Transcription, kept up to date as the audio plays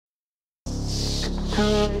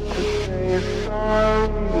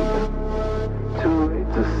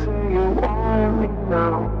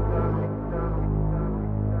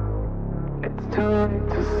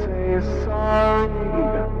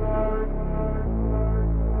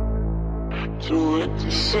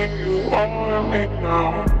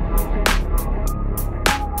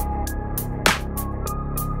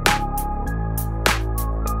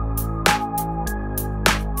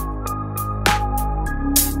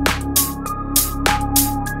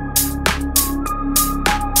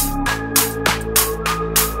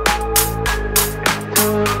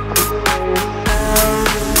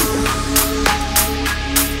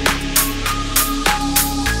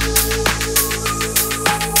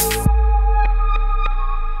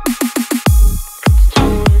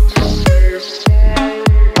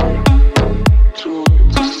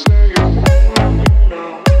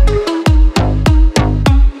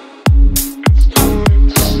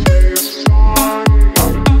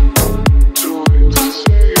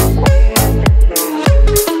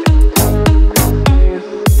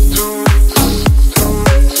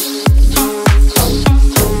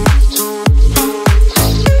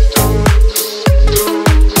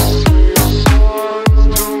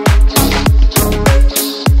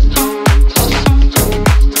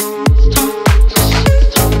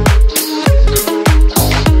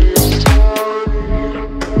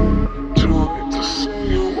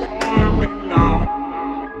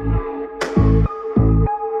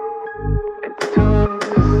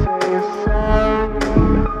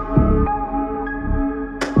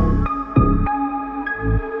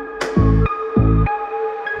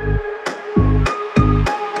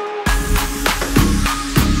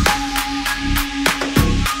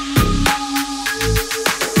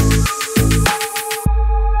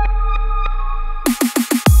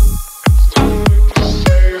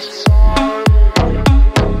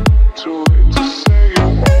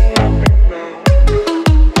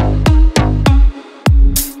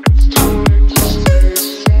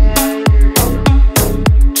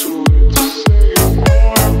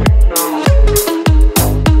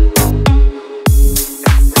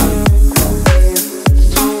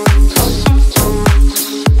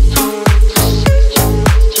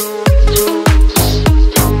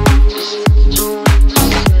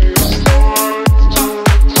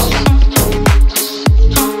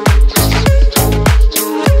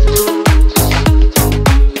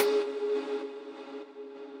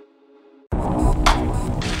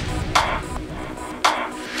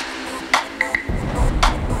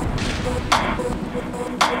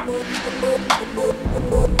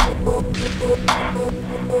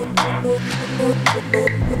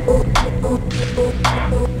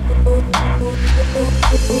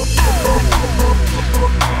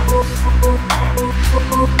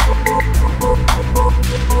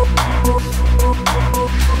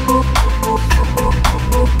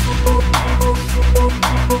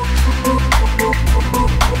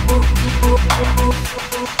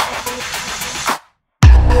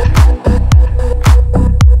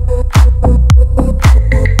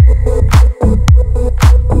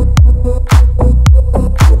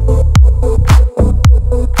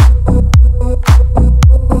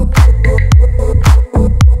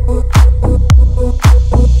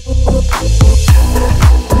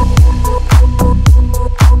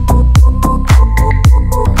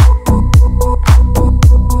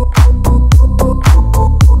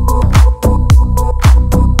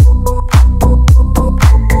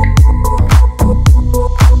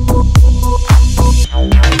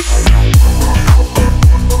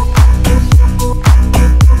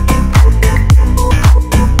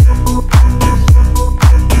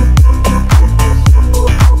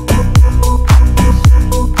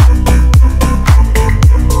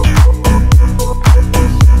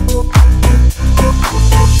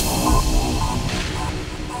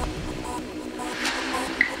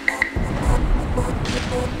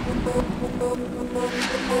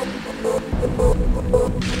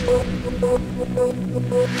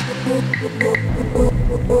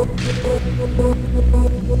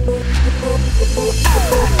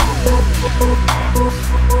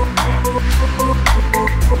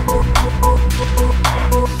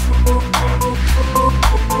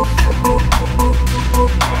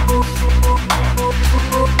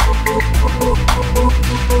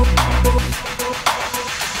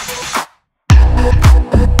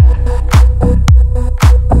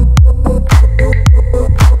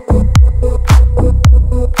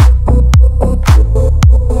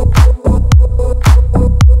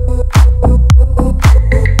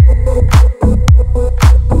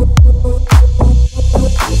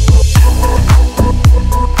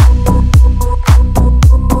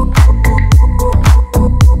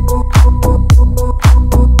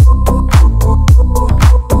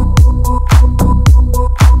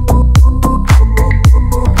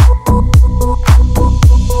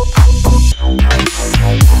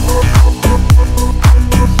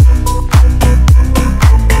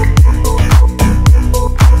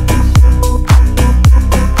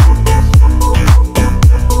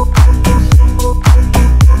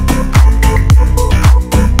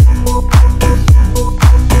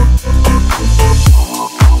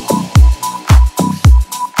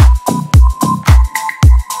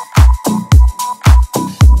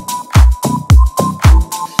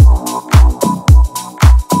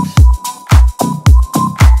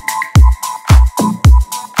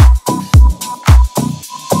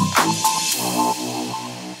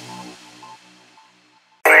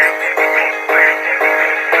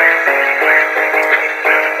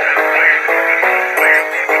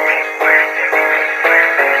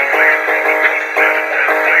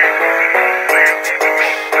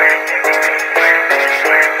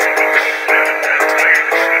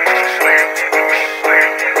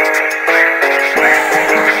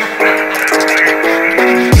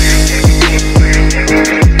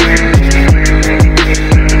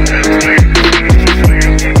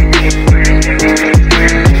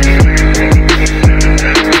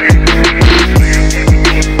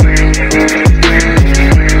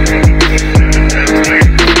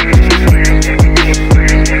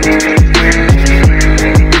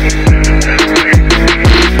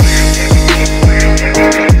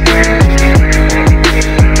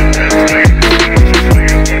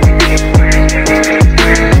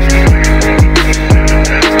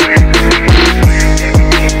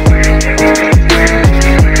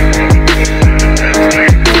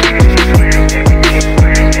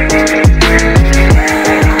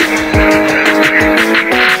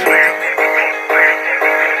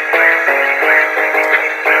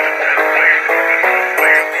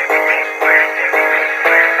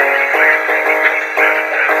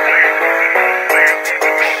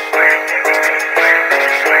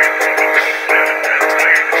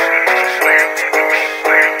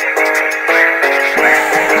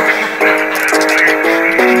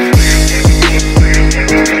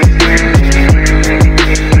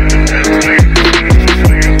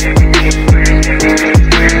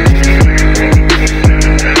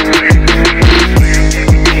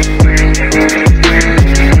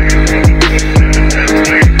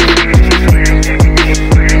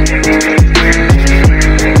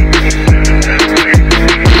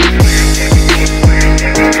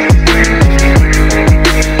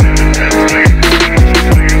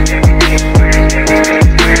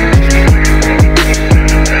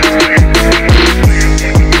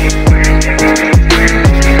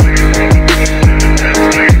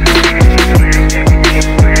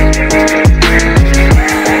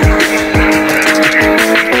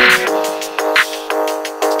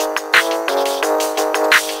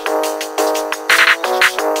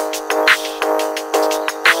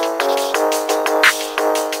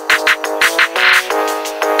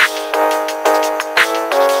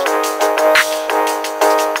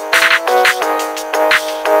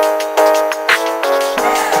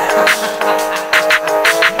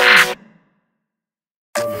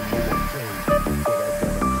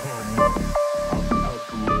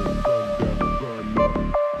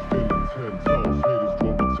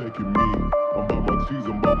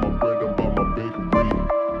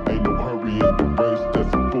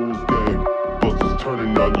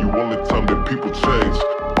people change.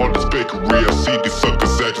 On this bakery, I see these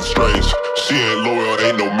suckers acting strange. She ain't loyal,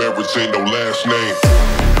 ain't no marriage, ain't no last name.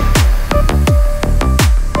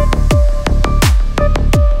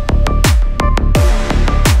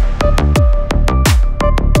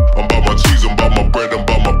 I'm about my cheese, I'm about my bread, I'm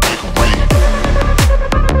about my bakery.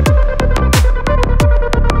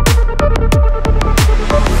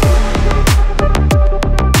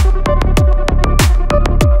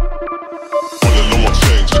 Running low on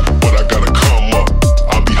change, but I gotta come up.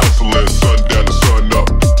 I'll be hustling, sun down and sun up.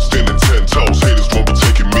 Standing 10 toes, haters won't be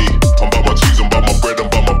taking me. I'm about my cheese, I'm about my bread, I'm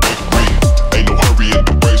about my bakery. Ain't no hurry in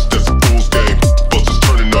the race, that's a fool's game. Busters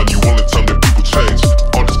turning on you only time that people change.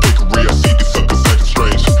 On this bakery, I see these suckers acting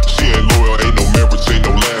strange. She ain't loyal, ain't no marriage, ain't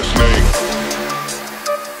no last name.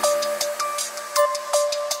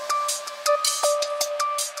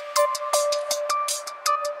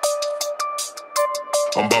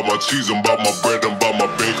 I'm about my cheese, I'm about my bread, I'm about my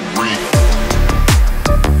bakery.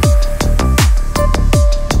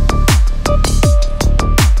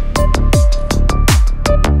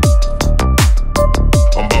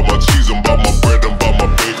 I'm about my cheese, I'm about my bread, I'm about my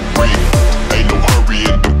bakery. Ain't no hurry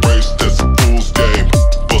in the race, that's a fool's game.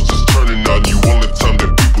 Busters turning on you only time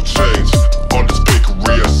that people change. On this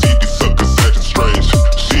bakery, I see these suckers acting strange.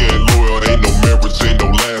 She ain't loyal, ain't no marriage, ain't no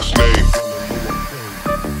last name.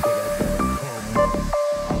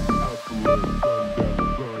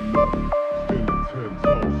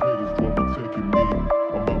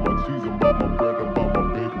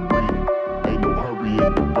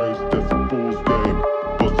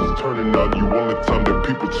 Turning on you only time that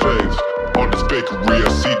people change. On this bakery, I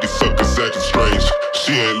see these suckers acting strange.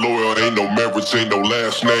 She ain't loyal, ain't no marriage, ain't no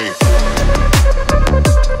last name.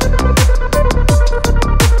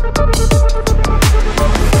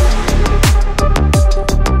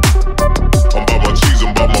 I'm about my cheese,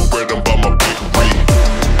 I'm about my bread, I'm about my bakery.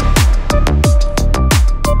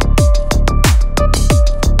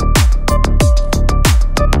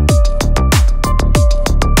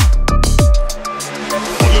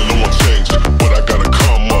 Running low on change, but I gotta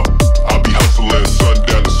come up. I'll be hustling, sun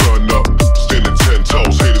down and sun up. Standing 10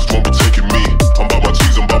 toes, haters won't be taking me. I'm about my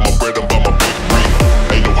cheese, I'm about my bread, I'm about my bakery.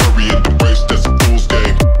 Ain't no hurry in the race, that's a fool's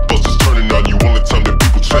game. Busters turning on you only time that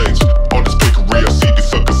people change. On this bakery, I see these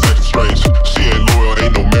suckers acting strange. She ain't loyal,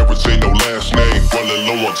 ain't no marriage, ain't no last name. Running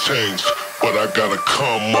low on change, but I gotta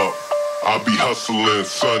come up. I'll be hustling,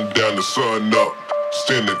 sun down and sun up.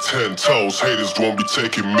 Standing 10 toes, haters won't be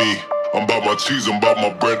taking me. I'm about my cheese, I'm about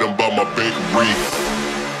my bread, I'm about my bakery.